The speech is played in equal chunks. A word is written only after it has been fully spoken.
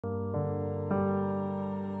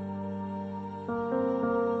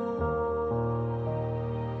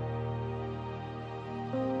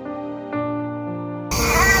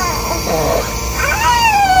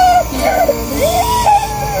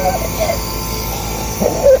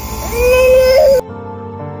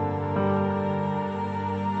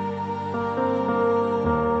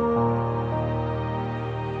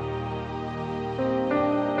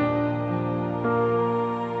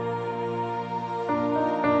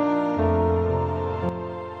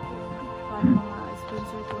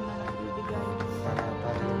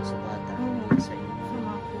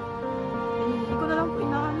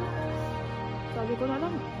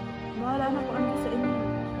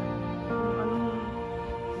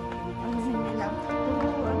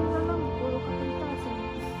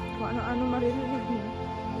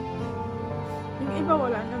iba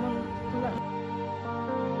wala namang wala.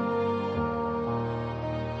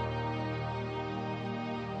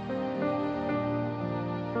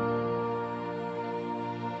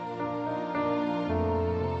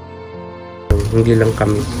 Hindi lang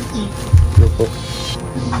kami. Ano po?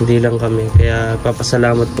 Hindi lang kami. Kaya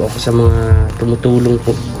papasalamat po ako sa mga tumutulong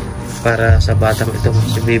po para sa batang ito,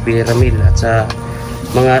 si Baby Ramil, at sa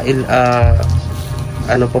mga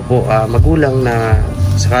magulang na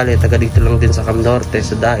sakali taga dito lang din sa Cam Norte,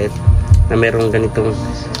 sa Daet, na merong ganitong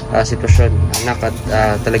sitwasyon, anak, at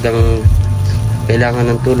talagang kailangan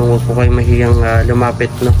ng tulong. Huwag po kayo mahiyang lumapit,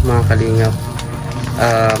 no, mga kalingap.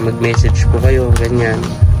 Mag-message po kayo, ganyan,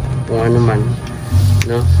 kung ano man,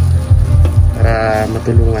 no, para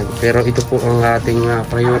matulungan. Pero ito po ang ating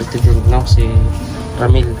priority din, no, si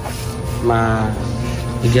Ramil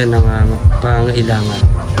bigyan ng pangailangan.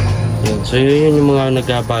 So yun yung mga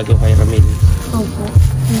nagbabago kay Ramil. Opo,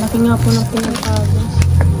 laki nga po ng pinagbago.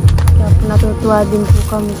 Kaya po natutuwa din po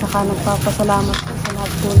kami, saka nagpapasalamat po sa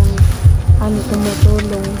lahat po ng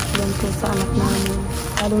tumutulong yan po sa anak namin.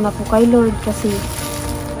 Lalo na po kay Lord, kasi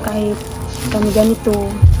kahit kami ganito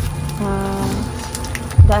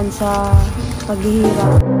daan sa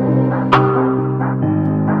paghihirap.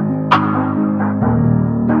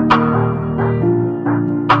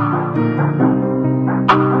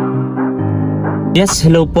 Yes,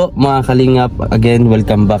 hello po mga kalingap. Again,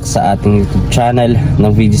 welcome back sa ating YouTube channel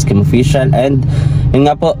ng Vidiscam Official. And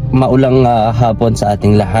yun nga po, maulang hapon sa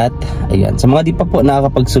ating lahat. Ayan, sa mga di pa po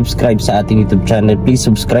nakakapag-subscribe sa ating YouTube channel, please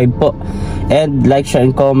subscribe po and like, share,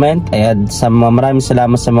 and comment. Ayan, maraming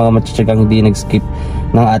salamat sa mga matitsagang hindi nag-skip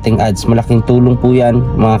ng ating ads. Malaking tulong po yan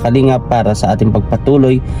mga kalingap para sa ating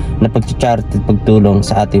pagpatuloy na pag-charity at pagtulong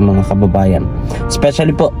sa ating mga kababayan.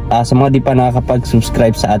 Especially po sa mga di pa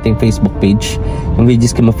nakakapag-subscribe sa ating Facebook page, yung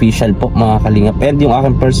Vidiscam Official po mga kalingap, and yung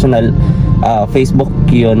aking personal Facebook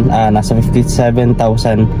yun, nasa 57,000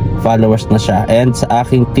 followers na siya. And sa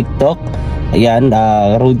aking TikTok, ayan,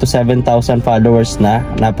 road to 7,000 followers na,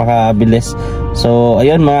 napakabilis. So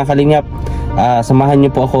ayun mga kalingap, samahan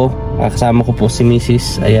niyo po ako, kasama ko po si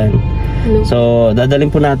Mrs. Ayan. Hello. So dadalhin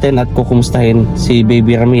po natin at kukumustahin si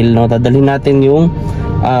Baby Ramil, no? Dadalhin natin yung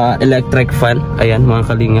electric fan. Ayan mga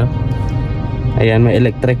kalingap, ayan, may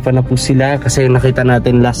electric fan na po sila, kasi nakita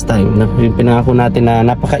natin last time, no? Yung pinangako natin na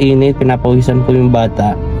napakainit, pinapawisan po yung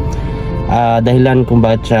bata, dahilan kung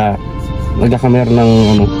bakit siya nagkakamer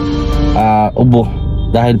ng ubo,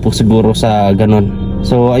 dahil po siguro sa ganon.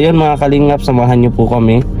 So ayun mga kalingap, samahan nyo po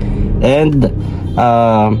kami. And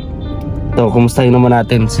kumustahin naman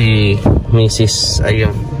natin si Mrs.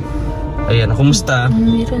 Ayun. Ayan, kumusta?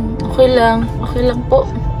 Okay lang po.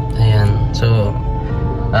 Ayan, so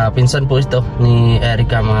pinsan po ito ni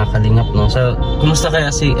Erica mga kalingap, no? So kumusta kaya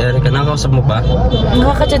si Erica? Nakakausap mo ba?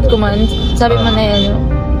 Nakaka-chat ko man. Sabi man na yan,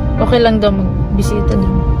 okay lang daw magbisita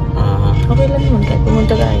daw. Okay lang naman kahit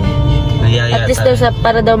pumunta kayo. At least daw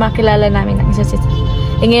para daw makilala namin ang isa.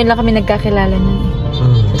 Ngayon lang kami nagkakilala nun.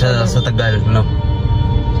 Sa Tagal, no?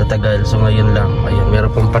 Sa Tagal. So ngayon lang, ayun, meron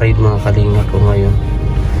pang parade mga kalingap ko ngayon.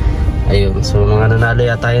 Ayun, so mga nanalo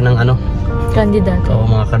yata tayo ng kandidato. Oo,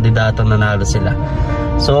 mga kandidato, nanalo sila.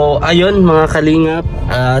 So ayun mga kalingap,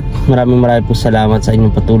 at maraming po salamat sa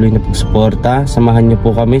inyong patuloy na pagsuporta. Samahan niyo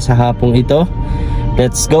po kami sa hapong ito.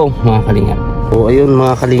 Let's go mga kalingap. So ayun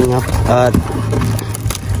mga kalingap, at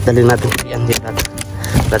dali natin yan dito.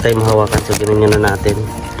 Wala tayong mahawakan, so ganyan na natin.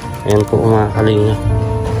 Ayan po mga kalingap,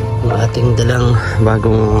 ang ating dalang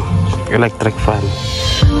bagong electric fan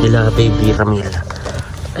nila Baby Ramil.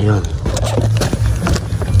 Ayun.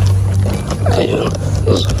 Ayun.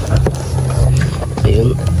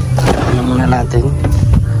 Ayun. Ano muna natin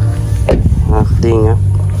mga kalingap,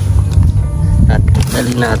 at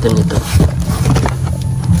dali natin ito.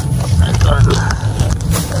 Ayun.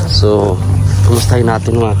 So kumustahin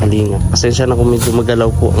natin mga kalingap. Pasensya na kung medyo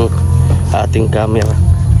magalaw po ang ating camera.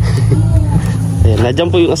 Ayan, nadyan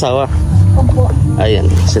po yung asawa. Opo. Ayan,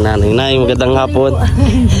 si Nanay. Nay, magandang hapon.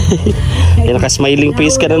 Ayan, naka-smiling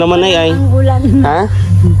face ka na naman, Nay. Ay. Ha?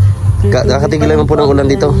 Kakatigilan mo po ng ulan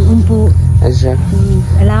dito. Opo. Ayan siya.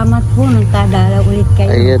 Salamat po, nagkadala ulit kayo.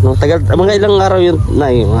 Ayan, no. Tagal, mga ilang araw yun,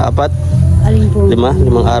 Nay? Mga 4? Alin po? 5? 5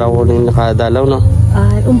 araw ko lang nakadalaw, no?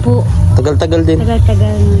 Umpo. Tagal-tagal din.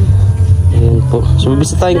 Tagal-tagal. Ayan po. So,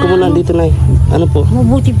 bisitahin ko muna dito, Nay. Ano po?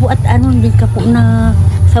 Mabuti po at hindi ka po na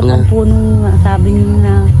sa puno, sabi niyo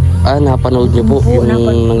na. Napanood niyo po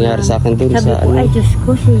yung nangyari sa akin dun sa ay Diyos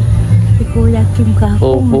ko, si Kuya Kim ka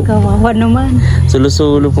po, kawawa naman.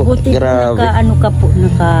 Sulo-sulo po. Buti grabe.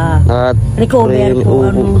 Naka-recover po.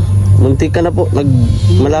 Muntik ka na po,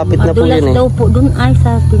 malapit na po yun eh. Daw po dun ay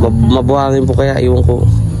sa mabuhangin po kaya, iwan ko.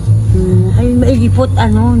 Ay, maigipot,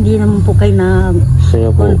 hindi naman po kayo na Kaya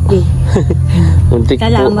po. kulpi. Muntik po.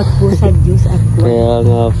 Salamat po sa Diyos at po. Kaya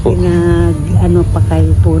nga po. Pa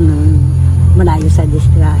kayo po ng malayo sa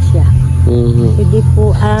disgrasya. Hindi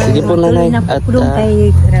po, Sige po, nanay. na po At, doon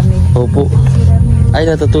kay Rami. Opo. Ay,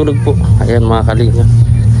 natutulog po. Ayan mga kalinga.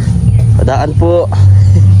 Padaan po.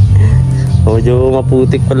 Medyo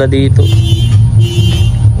maputik pala dito.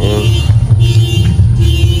 Ayan.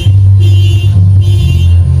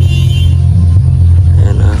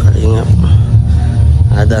 Ayan mga kalinga.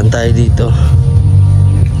 Adaan tayo dito.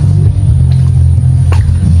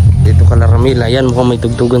 Dito Kalaramil. Ayan, mukhang may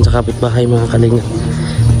tugtugan sa kapitbahay mga kalinga.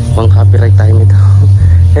 Mukhang copyright tayo nito.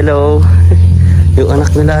 Hello. Yung anak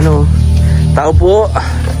nila tao po.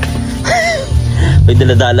 May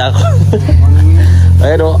daladala ako.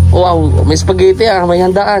 Ayan o. Wow, may spaghetti may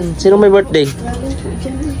handaan. Sino may birthday?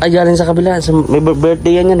 Ay, galing sa kabila. May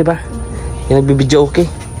birthday yan di ba? Yung nagbibidyo okay.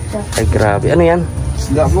 Ay, grabe. Ano yan?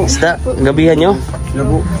 Isda po. Isda? Gabihan nyo? Isda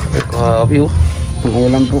po. Ay, grabe o. Ang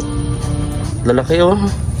ulam po. Lalaki o.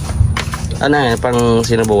 Ano yan? Pang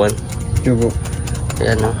sinabawan? Ito po.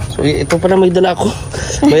 Ayan o. So, ito pala may dala ako.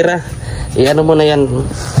 Mayra. Ano mo na yan.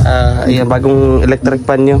 Ayan, bagong electric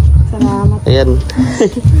pan nyo. Salamat. Ayan.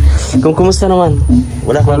 Kumusta naman?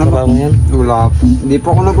 Wala ka trabaho yan? Wala po. Hindi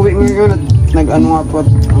po ako nag-uwi ngayon. Nag-ano nga po.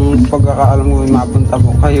 Ang pagkakaalam ko mapunta po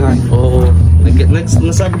kayo. Oo.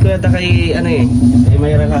 Nasabi ko yata kay kay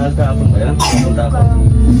Mayra kahapon ba yan? Napunta ako.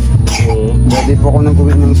 Oo. Hindi po ako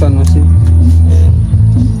nag-uwi ng San Jose.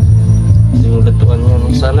 Yung lutuan nyo.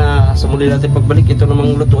 Sana sa muli natin pagbalik ito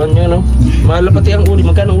namang lutuan nyo. Mahal pati ang uli.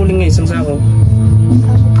 Magkano uling ngayon? Isang sako?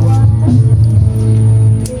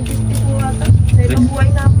 Buhay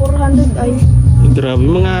na 400 ay. Grabe.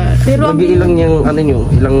 Mga ilang yung nyo?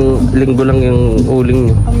 Ilang linggo lang yung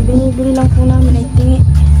uling nyo? Ang binibili lang po namin ay tingi.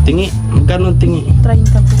 Tingi? Magkano ang tingi?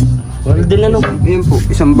 30 po. Well din Yun po.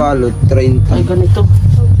 Isang balot. 30. Ay ganito.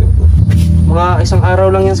 Mga isang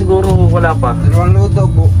araw lang yan siguro. Wala pa. 2 luto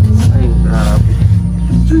po. Ay grabe.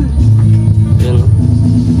 Yan.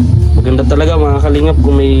 Maganda talaga mga kalingap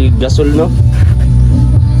kung may gasol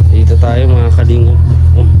Dito tayo mga kalingap.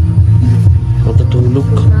 Matutulog.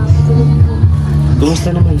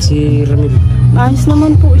 Kumusta naman si Ramil? Ayos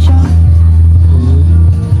naman po siya.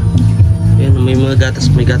 Yan, may gatas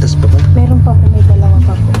pa ba? Meron pa po, may dalawa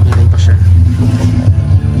pa po. Meron pa siya.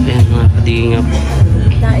 Yan mga kalingap.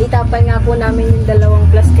 Naitapay nga po namin yung dalawang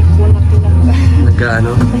plastic po na pinaka.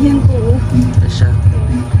 Nagkaano? Ayan po. Siya.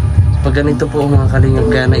 Pag ganito po mga kalingap,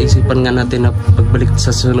 kaya naisipan nga natin na pagbalik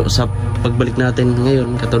sa pagbalik natin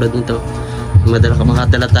ngayon, katulad nito,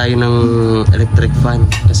 makadala tayo ng electric fan.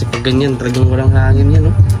 Kasi pag ganyan, talagang walang hangin yan,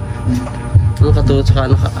 katulad sa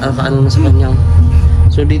ano na sa kanya.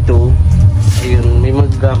 So dito, ayun, may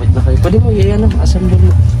magagamit na kayo. Pwede mo assemble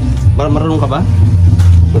mo. Marunong ka ba?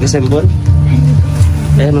 Mag-assemble?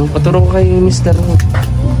 Ayan paturo ko kay Mr.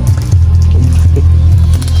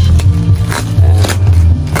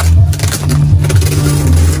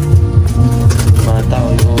 Bata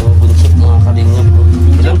yung bunsot mga kalingap.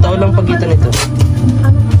 Ilang taon lang pagitan ito?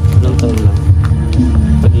 Ilang taon lang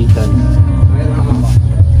pagitan?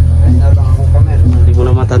 Hindi ko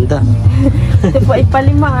na matanda. Ito po ay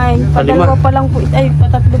palima ay. Padalawa pa lang po. Ay,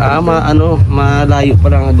 patatlo po. Malayo pa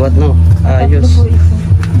lang agwat Ayos. Tatlo po ito.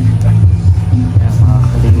 Ayan mga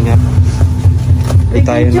kalingap. Ay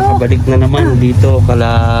tayo nakabalik na naman dito kala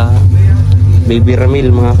Baby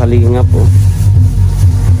Ramil mga kalingap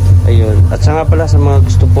Ayun. At sa nga pala sa mga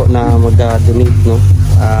gusto po na mag-donate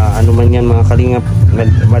ano man yan mga kalingap,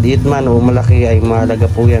 maliit man o malaki ay mahalaga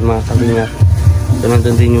po yan mga kalingap. So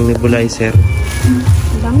nandun din yung nebulizer.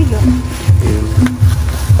 Ang dami Ayun.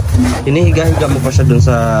 Hinihiga-higa mo pa siya dun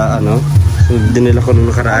sa so dinila ko nung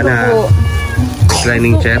nakaraan na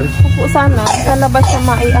reclining chair. Opo sana. Sa labas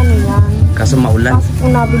siya yan. Kaso maulan. Kaso po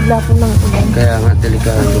nabigla po ng ulan. Kaya nga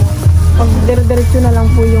delikado. Pag dire-diretso na lang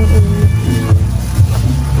po yung ulan.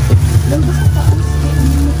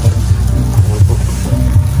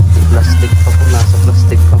 Plastic pa po. Nasa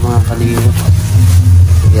plastic pa mga kalingap.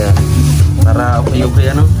 Yeah. Para okay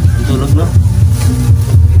tulog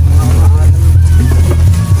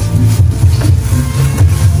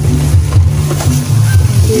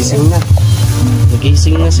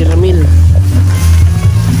Nagising na si Ramil.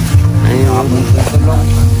 Ayun.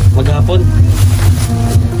 Maghapon.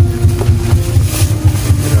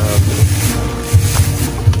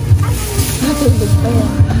 Natulog pa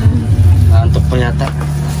yan. Naantok pa yata.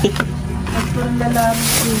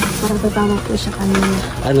 Parang tatama po siya kanina.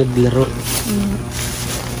 Naglaro.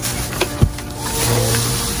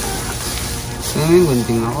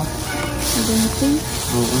 Gunting ako. Gunting?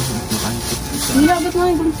 Oo, nakantik. Hindi, abot mo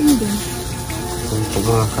yung gunting din. po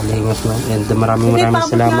mga kalingap, no? And maraming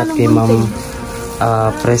salamat kay Ma'am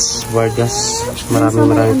Pres Vargas.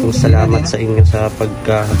 Maraming pong salamat sa inyo sa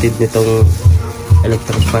pagkahatid nitong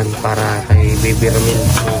electric fan para kay Baby Ramil,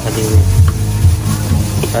 mga kalingap.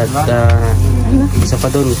 At isa pa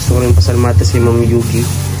doon, gusto ko rin pasalamatan si Ma'am Yugi.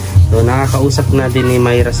 So, nakakausap na din ni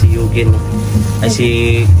Mayra si Yugi, no? Ay si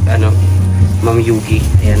Ma'am Yugi.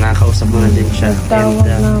 Ayan, nakakausap mo na din siya.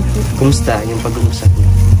 And, kumusta yung pag-uusap niya?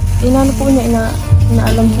 Inano po niya,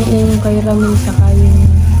 inaalam po niya yung kay Ramil saka yung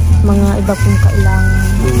mga iba pong kailangan.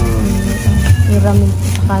 Kay Ramil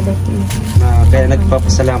sa kada po. Kaya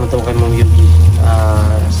nagpapasalamat ako kay Ma'am Yugi.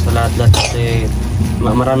 Sa lahat-lahat kasi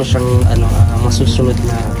marami siyang masusunod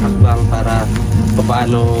na hakbang para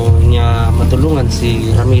paano niya matulungan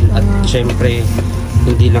si Ramil. At syempre,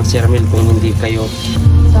 hindi lang si Ramil kung hindi kayo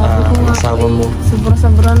asawa mo.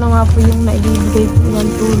 Sobra-sobra na nga po yung naibibigay po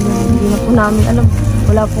yung tulong. Hindi na po namin alam.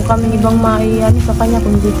 Wala po kami ibang maiyan sa kanya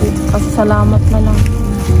kung hindi po. Kasi salamat na lang.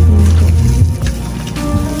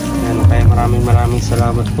 Kaya maraming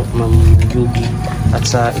salamat po Ma'am Yugi. At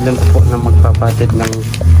sa ilan po na magpapatid ng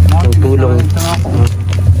tulong.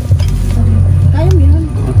 Kaya mo yun.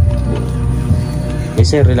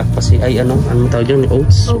 Kasi relax pa si ano tawag dyan?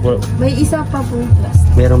 Oats? May isa pa po.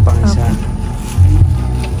 Meron pang isa.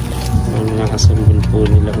 Nakasambol po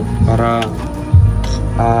nila para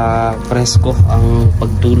presko ang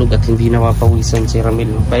pagtulog at hindi napapawisan si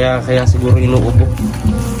Ramil. Kaya siguro inuubo.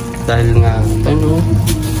 Dahil nga,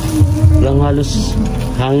 walang halos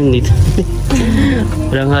hangin dito.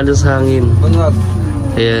 Walang halos hangin.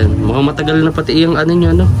 Ayan, mukhang matagal na pati yung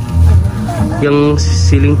nyo, yung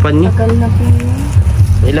ceiling fan nyo. Tagal na po yun.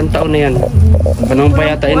 Ilang taon na yan? Panahon pa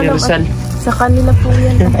yata ni Rizal? Sa kanila po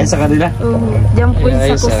yan. Ay, sa kanila? Diyan po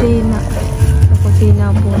sa kusina. Sa kusina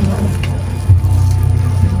po yan.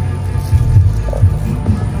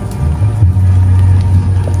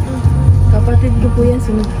 Kapatid ko po yan,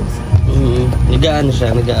 sunod po siya.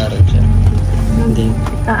 Nag-aaral siya. Hindi.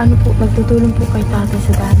 Nagtutulong po kay tatay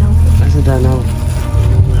sa Danaw. Sa Danaw.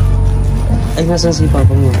 Ay, nasan si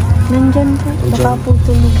Papa mo? Nandyan po. Baka po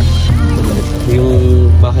tulog. Yung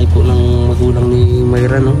bahay po ng magulang ni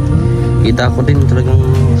Mayra, no? Kita ko din talagang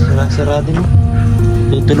sira-sira din.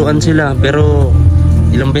 Tutuluan sila, pero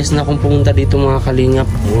ilang beses na akong pumunta dito mga kalingap.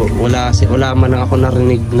 Wala man ako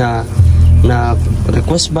narinig na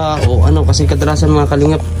request ba o kasi kadalasan mga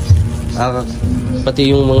kalingap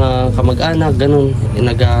pati yung mga kamag-anak ganun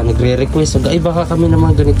nagre-request ay baka kami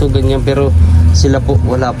naman ganito ganyan, pero sila po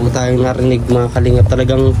wala po tayong narinig mga kalingap.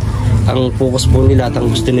 Talagang ang focus po nila at ang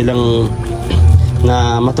gusto nilang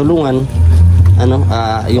na matulungan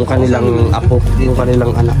yung kanilang apo, yung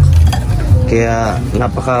kanilang anak. Kaya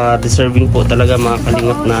napaka-deserving po talaga mga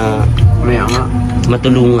kalingap na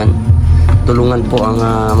tulungan po ang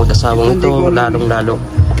mag-asawang ito, lalong-lalo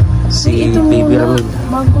si Baby Ramil.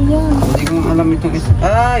 Bago yan. Hindi ko alam itong isa.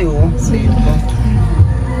 Ay, oo.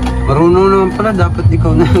 Marunong naman pala, dapat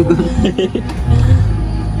ikaw na.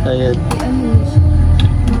 Ayan.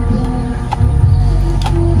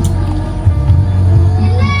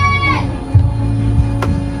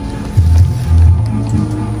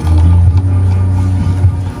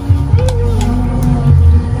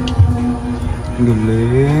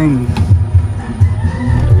 Galing.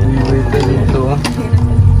 Ito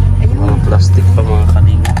mga plastic pa mga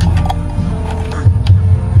kalingap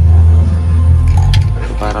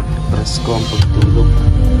para presko ang pagtulog.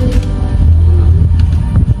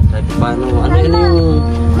 Kahit paano, ano yung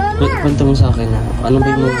kwento mo sa akin ano ba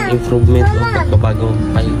yung improvement o pagbabago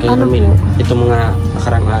kay Ramil ito mga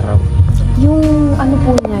nakarang araw? Yung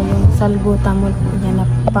po niya, yung salbutamol po niya na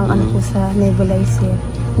pang po sa nebulizer.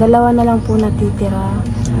 2 na lang po natitira.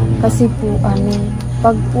 Kasi po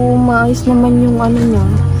pag po maayos naman yung niya,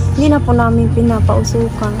 hindi na po namin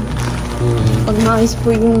pinapausukan. Pag maayos po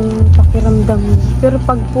yung pakiramdam niya. Pero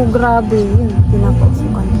pag po grabe, yun,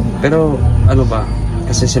 pinapausukan po. Pero ba?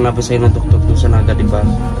 Kasi sinabi sa'yo ng doktor doon sa Naga, di ba?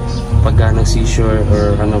 Pag nag-seizure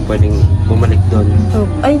or pwedeng bumalik doon.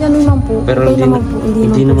 Ay, naman po. Pero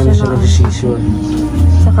hindi naman siya nag-seizure.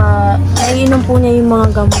 Saka, naiinom po niya yung mga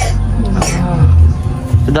gamot.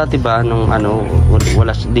 So, dati ba,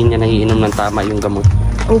 wala din niya naiinom ng tama yung gamot?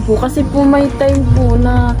 Opo, kasi po may time po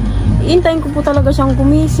na iintayin ko po talaga siyang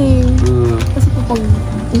gumising. Kasi po pag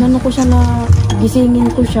ko siya na gisingin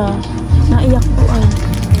ko siya, naiyak po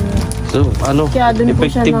So,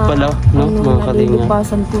 effective pala, no? Mga kalinga.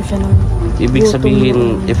 Nalilipasan po siya ng ibig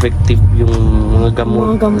sabihin, effective yung mga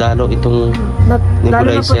gamot. Lalo itong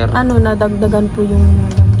nebulizer. Lalo na po, nadagdagan po yung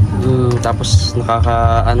tapos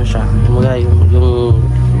siya, yung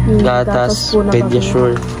gatas,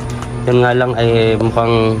 Pediasure. Yan nga lang ay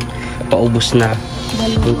mukhang paubos na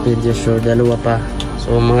yung pediasure, dalawa pa.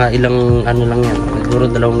 So mga ilang ano lang yan, siguro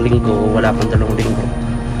 2 linggo, wala pang 2 linggo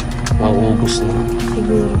mauubos na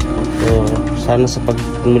Siguro. so sana sa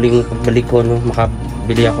muling pagbalik ko, no,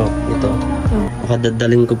 makabili ako ito.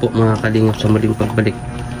 Makadadalhin ko po mga kalingap sa muling pagbalik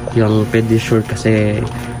yung pedicure, kasi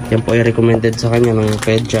yan po ay recommended sa kanya ng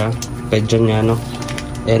pedya niya, no.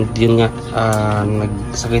 And yun nga,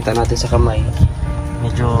 nagsakita natin sa kamay,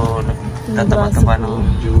 medyo nagtataba-taba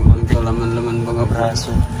ng Yung laman-laman mga braso.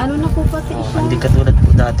 Ano na po pati siya? Hindi katulad po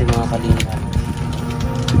dati mga kalingap.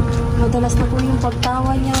 Madalas na po yung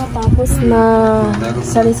pagtawa niya, tapos na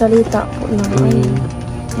sali-salita po na.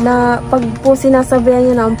 Na pag po sinasabihan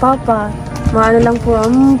niya na ang papa, maano lang po,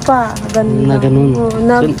 pa, ganun. Na ganun. So,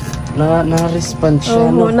 na-respond siya,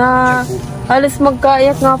 no? Na halos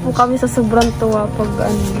magkaiyak nga po kami sa sobrang tuwa pag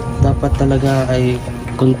ano. Dapat talaga ay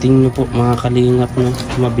continue po mga kalingap, no?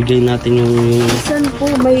 Mabigay natin yung Saan po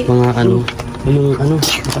may mga ano, yung ano,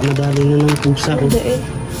 baka nadali na ng pusa, oh.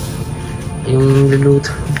 Yung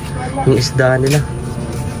luluto, yung isda nila.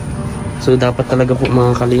 So dapat talaga po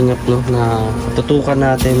mga kalingap, no, na matutukan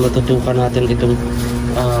natin itong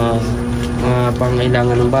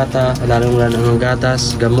pangailangan ng bata, lalong ng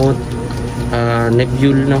gatas, gamot,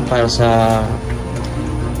 nebule, no, para sa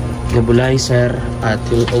nebulizer, at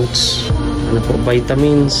yung oats, ano po,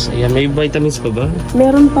 vitamins. Ayan, may vitamins pa ba?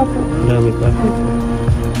 meron pa po. Marami pa.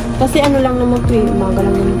 Kasi ano lang naman po yung umaga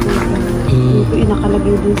lang naman po. Yung po yung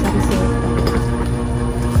nakalagay din sa reseta.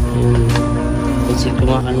 Kasi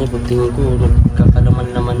kumakan niya, pagtingin ko,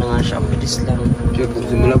 nagkakalaman-laman na nga siya, ang bilis lang.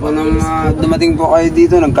 simula po nang dumating po kayo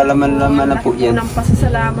dito, nagkalaman-laman na po yan. Ang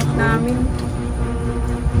pasasalamat namin.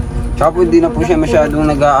 Tsaka po hindi na po siya masyadong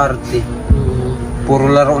nag-aarte.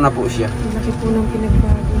 Puro laro na po siya. Malaki po ng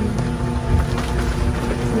pinagbago.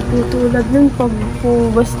 Tulad nun, pag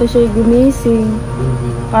po basta siya gumising,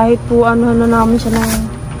 kahit po ano na namin siya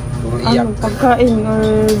ng pagkain or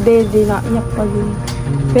dede, naiyak pa din.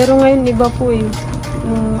 Pero ngayon iba po eh.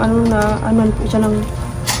 Yung ano po siya ng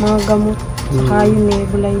mga gamot. Saka yung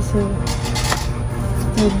nebulizer.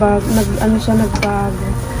 Nagbago.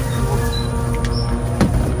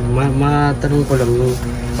 Matanong ko lang yung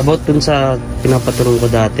about dun sa pinapatulong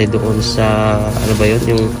ko dati doon sa ano ba yun,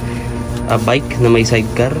 yung bike na may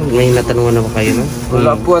sidecar. May natanungan na ba kayo, no?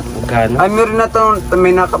 Wala po at magkano? ay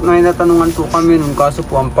may natanungan po kami nun, kaso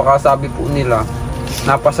po ang pakasabi po nila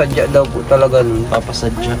napasadya daw po talaga nun.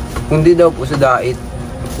 Papasadya. Kundi daw po sa dait.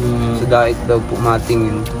 Sa dait daw po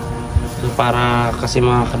matingin. So para kasi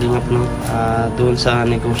mga kalingap, no, doon sa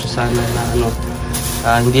negosyo sana na ano,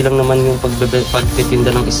 hindi lang naman yung pagtitinda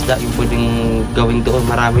ng isda yung pwedeng gawin doon,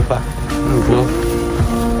 marami pa, no?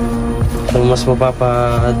 So mas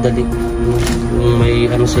mapapadali yung may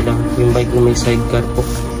ano sila, yung bike na may sidecar po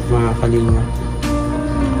mga kalingap.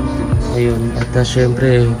 Ayun, at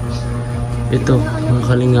syempre ito mga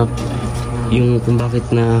kalingap, yung kung bakit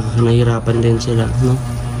nahirapan din sila, no?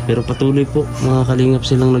 Pero patuloy po mga kalingap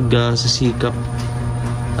silang nagsasikap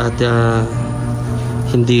at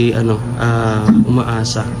hindi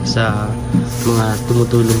umaasa sa mga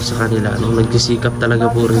tumutulong sa kanila, no? Nagsisikap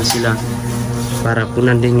talaga po rin sila para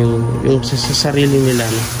punan din yung sa sarili nila,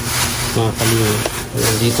 no? Mga kalingap.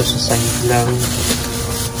 Dito sa side lang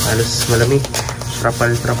halos malamig,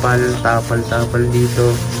 trapal, tapal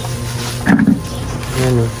dito.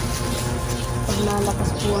 Ayan, Pag nalakas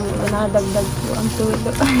po ang nadagdag po ang tulo.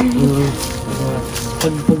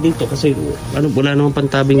 Pag dito kasi wala naman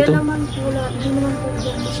pantabing to. Hindi naman po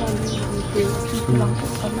masyado dito lang po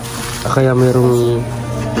pala. Kaya mayroong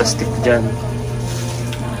plastic dyan.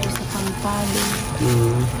 Sa pangpalo.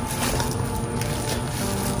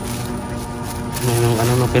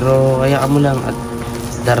 Pero hayaan mo lang at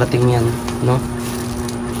darating yan, no?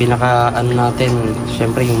 Pinaka natin,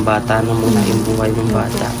 syempre yung bata na muna, yung buhay ng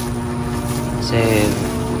bata. Kasi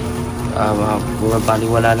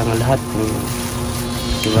baliwala lang ang lahat,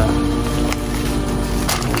 diba?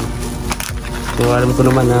 So alam ko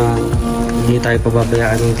naman na hindi tayo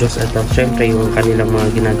pababayaan ng Diyos at syempre yung kanilang mga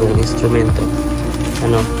ginagawang instrumento,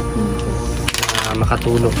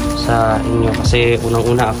 makatulong sa inyo. Kasi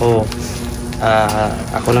unang-una ako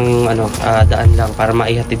lang daan lang para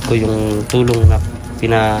maihatid ko yung tulong na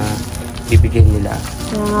pinabibigyan nila.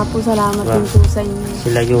 Kaya nga po, salamat din po sa inyo.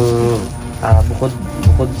 Sila yung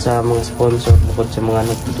bukod sa mga sponsor, bukod sa mga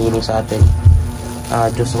nagtutulong sa atin,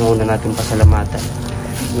 Diyos ang una natin pasalamatan,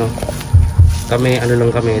 no? Kami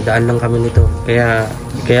daan lang kami nito. Kaya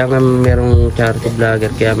nga merong charity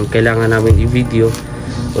vlogger, kaya kailangan namin i-video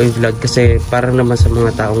o i-vlog kasi para naman sa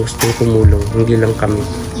mga taong gustong tumulong, hindi lang kami.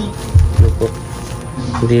 Ano po?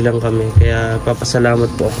 Hindi lang kami. Kaya papasalamat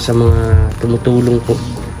po ako sa mga tumutulong po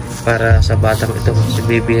para sa batang ito, si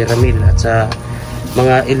Baby Ramil, at sa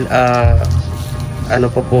mga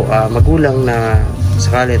magulang na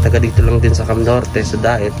sakali taga dito lang din sa Cam Norte, sa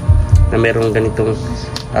Daet, na merong ganitong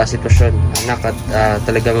sitwasyon, anak, at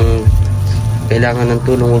talagang kailangan ng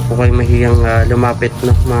tulong. Huwag po kayo mahiyang lumapit,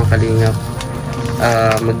 no, mga kalingap.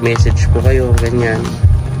 Mag-message po kayo, ganyan,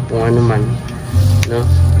 kung ano man, no,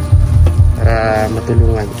 para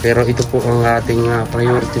matulungan. Pero ito po ang ating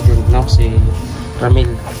priority din, no, si Ramil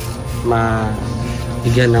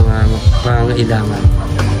mabigyan ng pangailangan.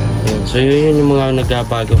 So yun yung mga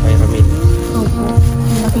nagbabago kay Ramil. Opo,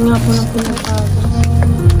 laki nga po ng pinagbago.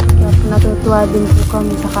 Kaya po natutuwa din po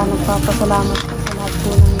kami, saka nagpapasalamat po sa lahat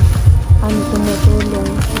po ng tumutulong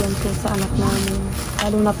yan po sa anak namin.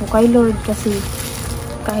 Lalo na po kay Lord, kasi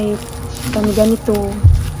kahit kami ganito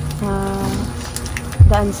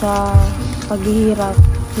daan sa paghihirap,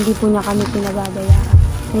 hindi po niya kami pinababayaan.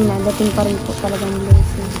 Ngayon, dating pa rin po talagang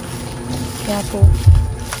blessing. Kaya po,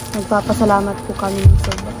 nagpapasalamat po kami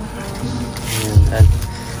sobra.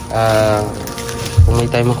 Kung may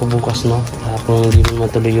time ako bukas, no, kung hindi mo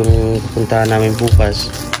matuloy yung puntahan namin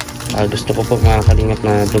bukas, gusto ko po mga kalingap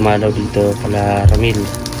na dumalaw dito kala Ramil.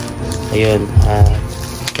 Ayun,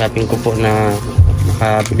 kaping ko po na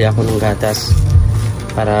makabili ako ng gatas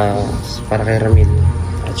para kay Ramil.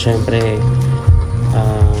 At syempre,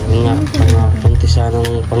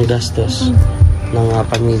 pantisanong panggastos ng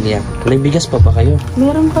pamilya. May bigas pa ba kayo?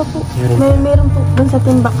 Meron pa po. Meron po. Doon sa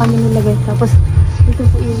timba kami nilagay. Tapos, ito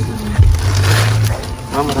po yun.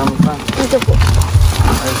 Marami pa. Ito po.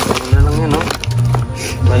 Ay, ano lang yan, no?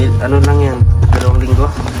 May, ano lang yan? 2 linggo?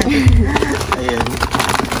 Ayan.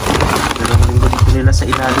 2 linggo dito nila sa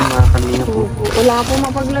ilalim, mga kanina po. Wala po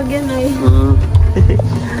mapaglagyan ay.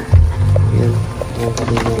 Ayan.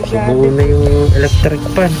 So, buo na yung electric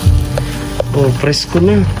pan. Oh, presko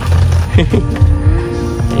na.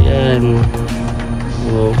 Ayan.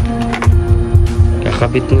 Oh.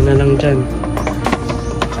 Kakabit mo na lang dyan.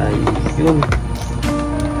 Ay, yun.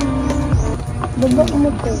 Baba mo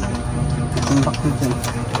po. Ang bakit dyan.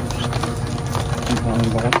 Ang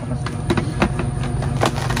bakit.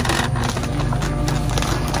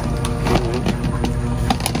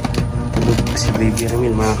 Tulog si Baby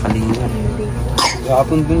Ramil, mga kalingap.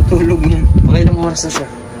 Gapon dun tulog niya. Mga ilang oras na siya?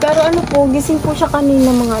 Pero ano po, gising po siya kanina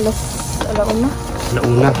mga alauna.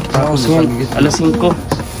 Alauna. Tapos ngayon, alas 5. 5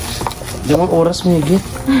 oras may higit.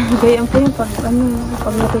 Gayaan po yun pag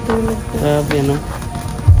natutulog po. Grabe, ano?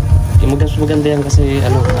 Maganda yan kasi,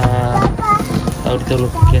 tawag dito,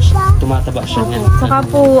 tumataba siya niyan. Saka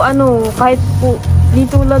po, kahit po, di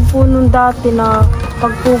tulad po nung dati na pag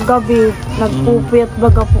po gabi, nagpupuyat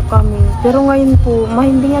baga po kami. Pero ngayon po,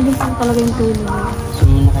 mahindi nga din po talaga yung tulog. So,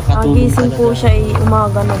 nakakatulog gising po siya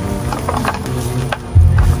umaga na din.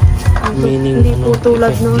 Hindi po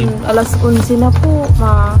tulad noon, alas 11 na po,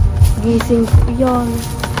 magising po yan.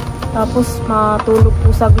 Tapos matulog po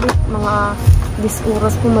saglit, mga 10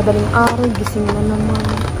 oras po, madaling araw, gising na naman.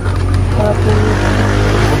 Kaya po,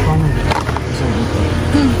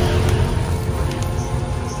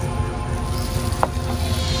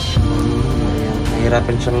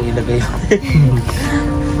 nahirapan siyang ilagay.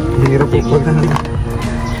 Hirap po na.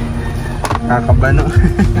 Kakabano.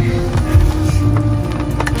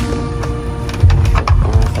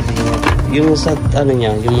 Yung sa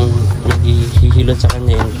niya, yung naghihilot sa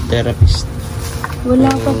kanya, yung therapist. wala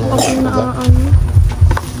pa po ako na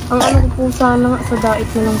ang ko po sana sa dait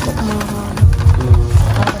na lang po kumahanap.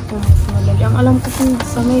 Para po mas malali. Ang alam ko po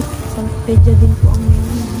sa pedya din po ang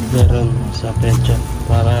meron sa pedya.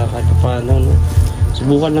 Para kahit paano, no?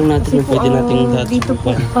 Subukan lang natin yung pwede nating dito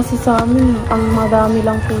po kasi sa amin, ang madami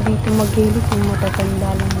lang po dito maghilot yung matatanda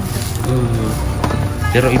lang.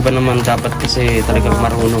 Pero iba naman dapat kasi talagang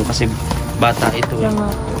marunong kasi bata ito.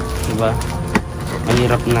 Diba?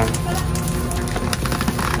 Mahirap na.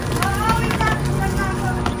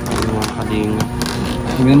 Mga kalingap.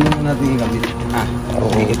 Ganun mo natin ikabit.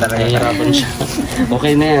 Okay kita rin. Nahihirapan siya.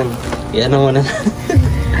 Okay na yan. Iyan mo na.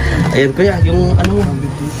 Ayan kuya, yung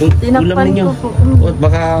yung ulam ninyo. O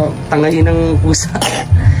baka tangayin ng pusa.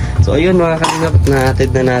 So ayun mga kalingap, natin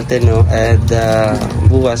na natin, no? And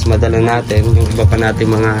bukas madala natin yung iba pa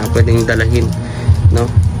natin mga pwedeng dalahin, no,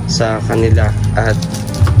 sa kanila. At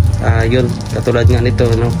yun, katulad nga nito,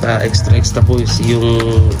 no, extra po yung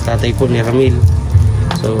tatay po ni Ramil.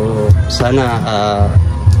 So sana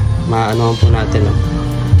maanohan po natin, no,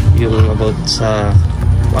 yung about sa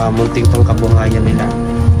munting pangkabuhayan nila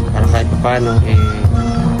para kahit paano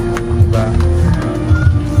diba.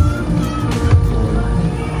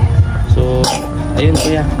 So ayun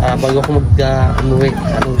kuya, bago ako umuwi,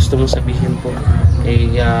 anong gusto mong sabihin po?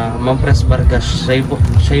 kay Ma'am Pres Vargas.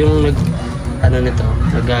 Siya yung nagdala nito.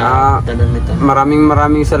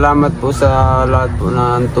 Maraming salamat po sa lahat po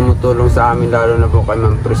na tumutulong sa amin, lalo na po kay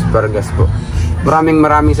Ma'am Pres Vargas po. Maraming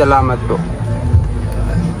salamat po.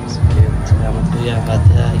 Salamat Kuya. At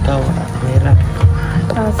ikaw, Mayra.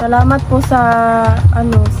 Salamat po sa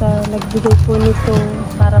nagbigay po nito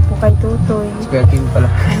para po kay Tutoy. Kuya Kim pala.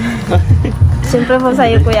 Siyempre po sa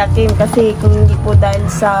iyo, Kuya Kim, kasi kung hindi po dahil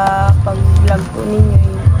sa pag-vlog po ninyo,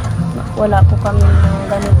 wala po kami na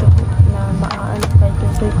ganito po na maano kay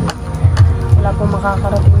Tutoy po. Wala po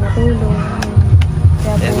makakarating na tulong.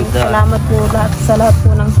 Kaya po, salamat po sa lahat po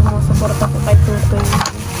ng sumusuporta po kay Tutoy.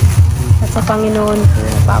 At sa Panginoon po,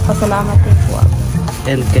 napapasalamat din po ako.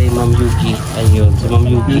 And kay Ma'am Yuki. Ayun, si Ma'am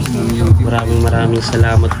Yuki. Maraming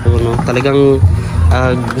salamat po, no. Talagang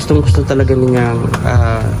gustong-gusto talaga niya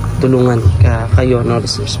tulungan kayo, no,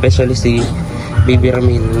 especially si Baby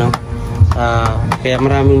Ramil, no. Kaya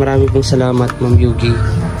maraming pong salamat, Ma'am Yuki.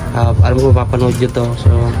 Alam ko papanood nyo to. So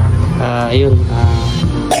ayun,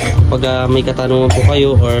 pag may katanungan po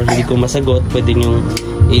kayo or hindi ko masagot, pwede nyo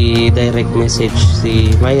i-direct message si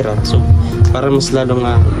Myra. So para mas lalong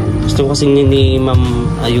gusto ko kasi ni Ma'am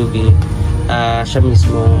Yuki, siya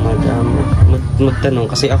mismo magtanong,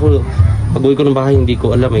 kasi ako pag uwi ko ng bahay hindi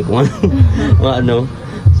ko alam kung ano.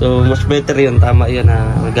 So much better yun, tama yun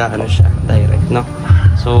na mag-aano siya direct, no.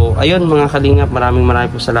 So ayun mga Kalingap, maraming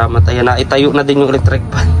po salamat. Ayan, itayo na din yung electric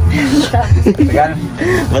fan.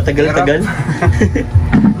 Matagal.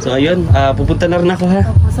 So ayun, pupunta na rin ako, ha.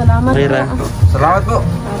 Salamat Mayra. po. Salamat po.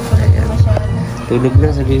 Tulog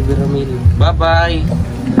na sa Baby Ramil. Bye-bye.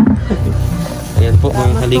 Ayan po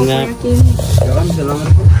mga Kalingap.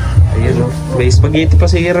 Salamat po. Ayan o. May spaghetti pa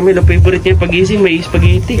si Ramil. Ang favorite niya pagising, may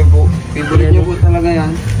spaghetti. Favorite niyo po talaga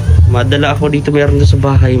yan. Madala ako dito, meron doon sa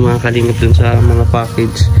bahay mga Kalingap, dun sa mga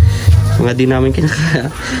package. Mga di namin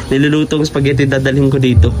nilulutong spaghetti, dadalhin ko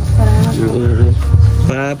dito.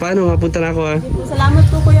 Paano? Mapunta na ako, ha. Salamat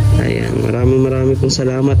po, Kuya Kim. Ayan, maraming pong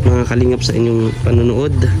salamat mga Kalingap sa inyong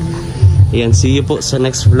panonood. Ayan, see you po sa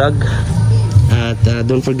next vlog. At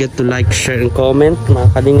don't forget to like, share, and comment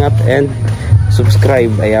mga Kalingap, and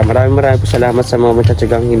subscribe. Ayan, maraming po salamat sa mga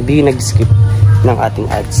matsatsagang hindi nag-skip ng ating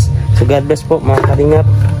ads. So God bless po mga Kalingap.